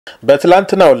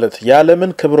በትላንትናው ዕለት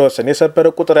የዓለምን ክብረ ወሰን የሰበረ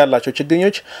ቁጥር ያላቸው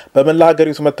ችግኞች በመላ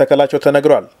ሀገሪቱ መተከላቸው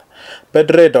ተነግሯል።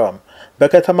 በድሬዳዋም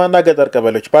በከተማና ገጠር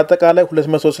ቀበሌዎች በአጠቃላይ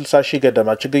 260 ሺህ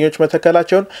ገደማ ችግኞች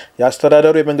መተከላቸውን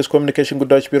የአስተዳደሩ የመንግስት ኮሙኒኬሽን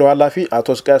ጉዳዮች ቢሮ ኃላፊ አቶ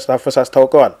ተሳትፎ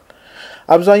አስታውቀዋል።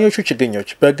 አብዛኞቹ ችግኞች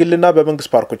በግልና በመንግስት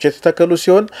ፓርኮች የተተከሉ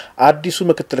ሲሆን አዲሱ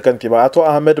ምክትል ከንቲባ አቶ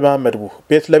አህመድ መሐመድ ቡህ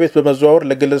ቤት ለቤት በመዘዋወር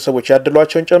ለግለሰቦች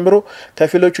ያድሏቸውን ጨምሮ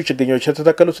ከፊሎቹ ችግኞች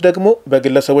የተተከሉት ደግሞ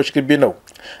በግለሰቦች ግቢ ነው።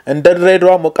 እንደ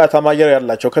ድሬዳዋ ሞቃታማ አየር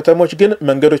ያላቸው ከተሞች ግን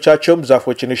መንገዶቻቸውም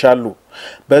ዛፎችን ይሻሉ።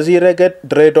 በዚህ ረገድ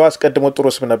ድሬዳዋ አስቀድሞ ጥሩ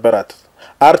ስም ነበራት።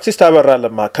 አርቲስት አበራ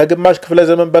ለማ ከግማሽ ክፍለ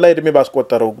ዘመን በላይ እድሜ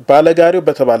ባስቆጠረው ባለጋሪው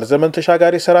በተባለ ዘመን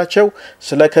ተሻጋሪ ስራቸው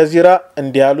ስለ ከዚራ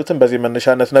እንዲህ ያሉትን በዚህ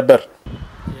መነሻነት ነበር።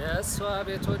 የሷ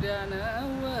ቤት ወዲያ ነው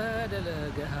ወደ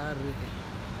ለገሃር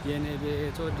የኔ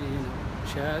ቤት ወዲህ ነው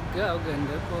ሸጋው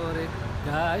ገንደ ቆሬ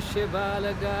ጋሽ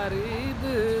ባለጋሪ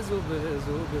ብዙ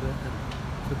ብረት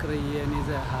ፍቅርዬን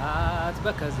ይዘሃት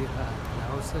በከዚራ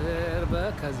ጥላው ስር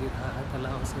በከዚራ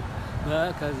ጥላው ስር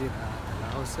በከዚራ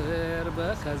ጥላው ስር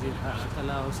በከዚራ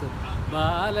ጥላው ስር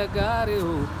ባለጋሪው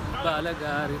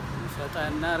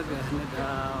ፈጣን አርገህ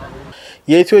ንዳው።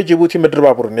 የኢትዮ ጅቡቲ ምድር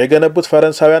ባቡርን የገነቡት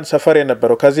ፈረንሳውያን ሰፈር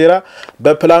የነበረው ከዚራ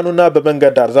በፕላኑና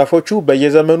በመንገድ ዳር ዛፎቹ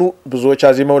በየዘመኑ ብዙዎች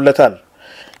አዚመውለታል።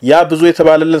 ያ ብዙ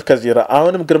የተባለለት ከዚራ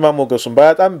አሁንም ግርማ ሞገሱን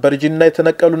ባያጣም በርጅና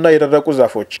የተነቀሉና የደረቁ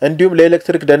ዛፎች እንዲሁም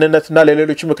ለኤሌክትሪክ ደህንነትና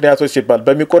ለሌሎች ምክንያቶች ሲባል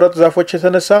በሚቆረጡ ዛፎች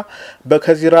የተነሳ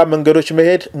በከዚራ መንገዶች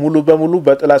መሄድ ሙሉ በሙሉ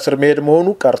በጥላ ስር መሄድ መሆኑ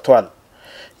ቀርቷል።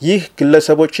 ይህ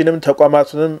ግለሰቦችንም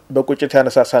ተቋማቱንም በቁጭት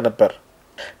ያነሳሳ ነበር።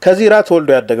 ከዚራ ተወልዶ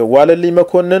ያደገው ዋለልኝ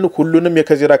መኮንን ሁሉንም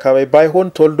የከዚራ አካባቢ ባይሆን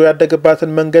ተወልዶ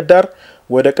ያደገባትን መንገድ ዳር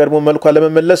ወደ ቀድሞ መልኳ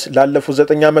ለመመለስ ላለፉት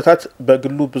 9 ዓመታት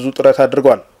በግሉ ብዙ ጥረት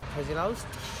አድርጓል። ከዚራ ውስጥ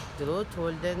ድሮ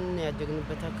ተወልደን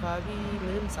ያደግንበት አካባቢ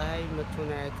ምንም ፀሐይ መጥቶን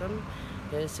አያውቅም።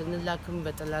 ስንላክም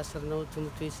በጥላ ስር ነው፣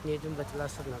 ትምህርት ቤት ስንሄድም በጥላ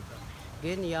ስር ነበር።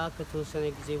 ግን ያ ከተወሰነ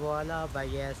ጊዜ በኋላ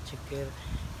በአያያዝ ችግር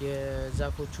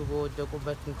የዛፎቹ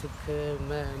በወደቁበት ምትክ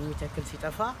የሚተክል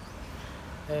ሲጠፋ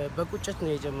በቁጭት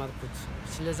ነው የጀመርኩት።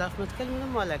 ስለ ዛፍ መትከል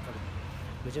ምንም አላውቅም።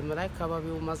 መጀመሪያ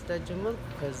አካባቢው ማጽዳት ጀመርኩ።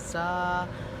 ከዛ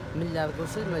ምን ላድርገው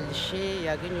ስል መልሼ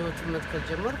ያገኘሁትን መትከል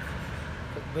ጀመርኩ።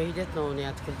 በሂደት ነው እኔ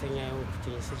አትክልተኛ የሆንኩት።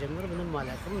 ስጀምር ምንም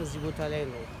አላውቅም። እዚህ ቦታ ላይ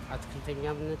ነው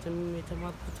አትክልተኛነትም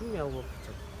የተማርኩትም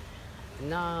ያወቅኩትም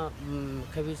እና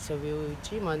ከቤተሰቤ ውጪ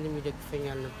ማንም ይደግፈኝ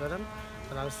አልነበረም።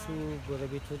 ራሱ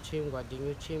ጎረቤቶቼም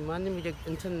ጓደኞቼም ማንም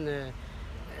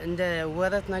እንደ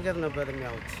ወረት ነገር ነበር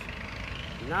የሚያዩት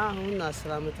እና አሁን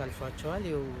 10 ዓመት አልፏቸዋል።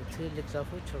 ትልቅ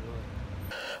ዛፎች ሆነዋል።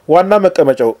 ዋና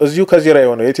መቀመጫው እዚሁ ከዚራ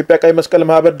የሆነው የኢትዮጵያ ቀይ መስቀል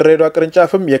ማህበር ድሬዳዋ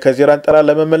ቅርንጫፍም የከዚራን ጥላ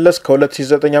ለመመለስ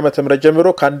ከ2009 ዓ.ም ጀምሮ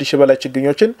ከ1000 በላይ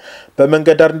ችግኞችን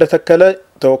በመንገድ ዳር እንደተከለ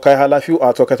ተወካይ ኃላፊው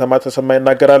አቶ ከተማ ተሰማ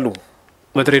ይናገራሉ።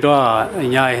 በድሬዳዋ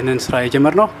እኛ ይሄንን ስራ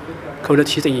የጀመርነው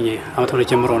ከ2009 ዓ.ም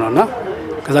ጀምሮ ነውና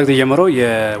ከዛ ጊዜ ጀምሮ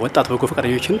የወጣት በጎ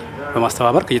ፈቃደኞችን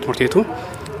በማስተባበር ከየትምህርት ቤቱ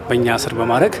በእኛ ስር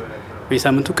በማድረግ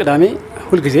በየሳምንቱ ቅዳሜ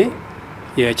ሁሉ ጊዜ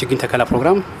የችግኝ ተከላ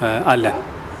ፕሮግራም አለን።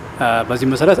 በዚህ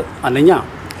መሰረት አንደኛ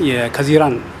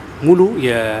የከዚራን ሙሉ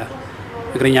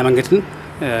የእግረኛ መንገድን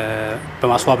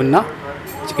በማስዋብና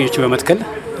ችግኞችን በመትከል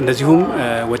እንደዚሁም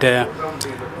ወደ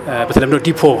በተለምዶ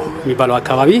ዲፖ የሚባለው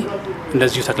አካባቢ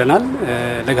እንደዚሁ ተክለናል።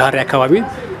 ለጋሪ አካባቢ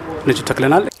እንደዚሁ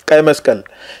ተክለናል። ቀይ መስቀል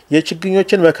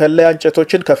የችግኞችን መከለያ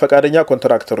እንጨቶችን ከፈቃደኛ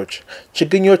ኮንትራክተሮች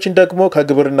ችግኞችን ደግሞ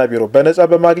ከግብርና ቢሮ በነጻ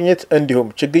በማግኘት እንዲሁም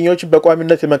ችግኞችን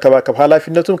በቋሚነት የመንከባከብ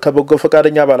ኃላፊነቱን ከበጎ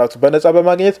ፈቃደኛ አባላቱ በነጻ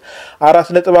በማግኘት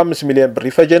 4.5 ሚሊዮን ብር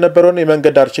ይፈጅ የነበረውን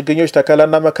የመንገድ ዳር ችግኞች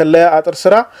ተከላና መከለያ አጥር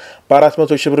ስራ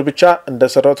በ400 ሺህ ብር ብቻ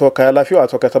እንደሰራው ተወካይ ኃላፊው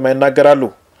አቶ ከተማ ይናገራሉ።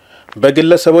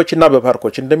 በግለሰቦችና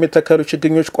በፓርኮች እንደሚተከሉ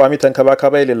ችግኞች ቋሚ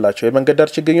ተንከባካቢ የሌላቸው የመንገድ ዳር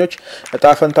ችግኞች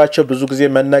እጣ ፈንታቸው ብዙ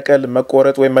ጊዜ መነቀል፣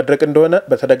 መቆረጥ ወይም መድረቅ እንደሆነ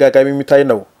በተደጋጋሚ የሚታይ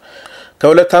ነው።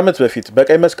 ከ2 ዓመት በፊት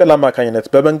በቀይ መስቀል አማካኝነት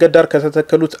በመንገድ ዳር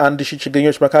ከተተከሉት 1000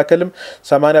 ችግኞች መካከልም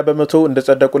 80%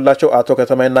 እንደጸደቁላቸው አቶ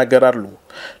ከተማ ይናገራሉ።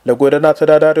 ለጎዳና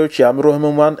ተዳዳሪዎች፣ የአእምሮ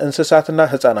ህሙማን፣ እንስሳትና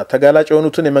ህፃናት ተጋላጭ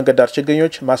የሆኑትን የመንገድ ዳር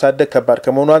ችግኞች ማሳደግ ከባድ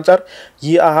ከመሆኑ አንፃር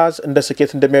ይህ አሃዝ እንደ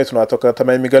ስኬት እንደሚያዩት ነው አቶ ከተማ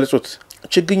የሚገልጹት።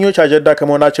 ችግኞች አጀንዳ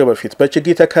ከመሆናቸው በፊት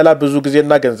በችግኝ ተከላ ብዙ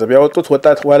ጊዜና ገንዘብ ያወጡት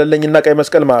ወጣት ዋለልኝና ቀይ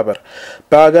መስቀል ማህበር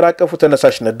በአገር አቀፉ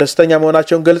ተነሳሽነት ደስተኛ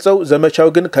መሆናቸውን ገልጸው ዘመቻው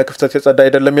ግን ከክፍተት የጸዳ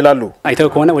አይደለም ይላሉ። አይተው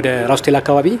ከሆነ ወደ ራስቴል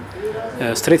አካባቢ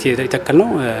ስትሬት የተከልነው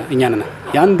እኛ ነን።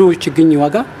 የአንዱ ችግኝ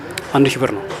ዋጋ 1000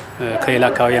 ብር ነው። ከሌላ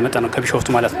አካባቢ ያመጣ ነው፣ ከቢሾፍቱ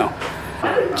ማለት ነው።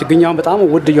 ችግኛው በጣም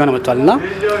ውድ እየሆነ መጥቷልና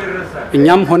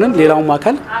እኛም ሆነን ሌላውም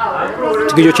አካል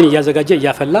ችግኞችን እያዘጋጀ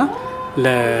እያፈላ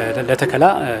ለተከላ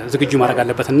ዝግጁ ማድረግ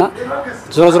አለበትና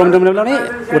ዞሮ እንደምንለው ነው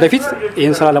ወደፊት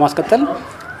ይሄን ስራ ለማስቀጠል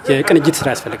የቅንጅት ስራ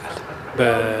ያስፈልጋል።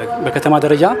 በከተማ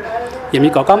ደረጃ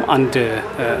የሚቋቋም አንድ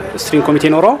ስትሪንግ ኮሚቴ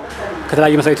ኖሮ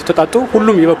ከተለያየ መስሪያ ቤት ተጣጣጡ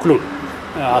ሁሉም የበኩሉን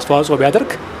አስተዋጽኦ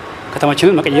ቢያደርግ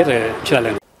ከተማችንን መቀየር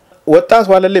እንችላለን። ወጣት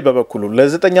ዋለሌ በበኩሉ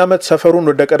ለ9 ዓመት ሰፈሩን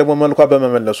ወደ ቀድሞ መልኳ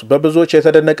በመመለሱ በብዙዎች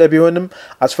የተደነቀ ቢሆንም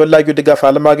አስፈላጊው ድጋፍ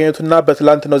አለማግኘቱና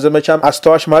በትላንትናው ዘመቻም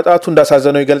አስተዋሽ ማጣቱ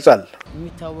እንዳሳዘነው ይገልጻል።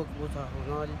 የሚታወቅ ቦታ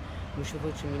ሆኗል።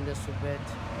 ሙሽሮች የሚነሱበት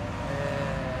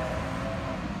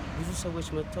ብዙ ሰዎች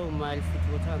መጥተው የማያልፉት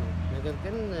ቦታ ነው። ነገር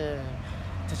ግን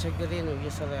ተቸግሬ ነው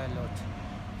እየሰራ ያለሁት።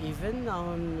 ኢቭን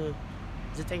አሁን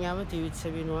 9 ዓመት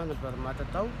የቤተሰቤን ውሃ ነበር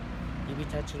ማጠጣው።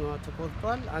 የቤታችን ውሃ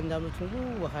ተቆርጧል። 1 ዓመት ሙሉ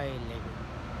ውሃ የለኝም።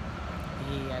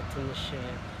 ይሄ ትንሽ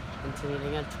እንትን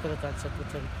ይለኛል። ትኩረት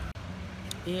አልሰጡትም።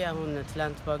 ይሄ አሁን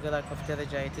ትላንት በአገር አቀፍ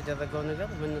ደረጃ የተደረገው ነገር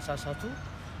መነሳሳቱ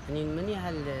እኔን ምን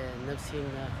ያህል ነፍሴን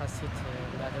ሀሴት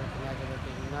እንዳደረግ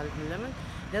ያደረገኝ ለምን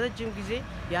ለረጅም ጊዜ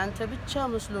ያንተ ብቻ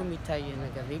መስሎ የሚታየህ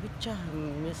ነገር የብቻ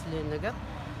የሚመስልህ ነገር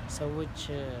ሰዎች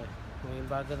ወይም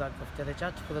በአገር አቀፍ ደረጃ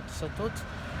ትኩረት ተሰጥቶት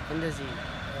እንደዚህ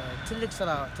ትልቅ ስራ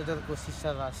ተደርጎ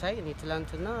ሲሰራ ሳይ እኔ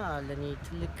ትላንትና ለኔ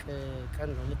ትልቅ ቀን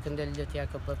ነው። ልክ እንደ ልደት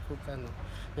ያከበርኩ ቀን ነው።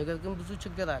 ነገር ግን ብዙ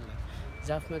ችግር አለ።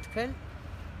 ዛፍ መትከል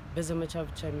በዘመቻ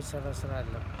ብቻ የሚሰራ ስራ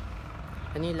አለ።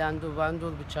 እኔ በአንድ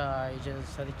ወር ብቻ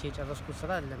ሰርቼ የጨረስኩት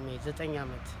ስራ አለ። 9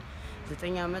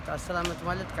 ዓመት 10 ዓመት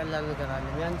ማለት ቀላል ነገር አለ።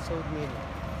 ያን ሰው እድሜ ነው።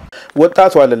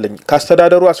 ወጣቱ ዋለልኝ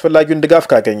ካስተዳደሩ አስፈላጊውን ድጋፍ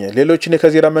ካገኘ ሌሎችን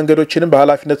የከዚራ መንገዶችንም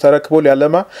በኃላፊነት ተረክቦ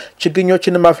ሊያለማ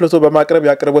ችግኞችንም አፍልቶ በማቅረብ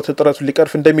ያቅርቦት እጥረቱን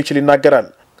ሊቀርፍ እንደሚችል ይናገራል።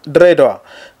 ድሬዳዋ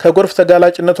ከጎርፍ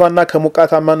ተጋላጭነቷና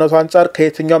ከሙቃታማነቷ አንጻር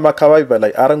ከየትኛውም አካባቢ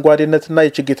በላይ አረንጓዴነትና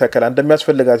የችግኝ ተከላ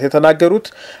እንደሚያስፈልጋት የተናገሩት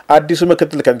አዲሱ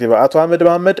ምክትል ከንቲባ አቶ አህመድ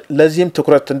መሐመድ ለዚህም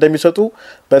ትኩረት እንደሚሰጡ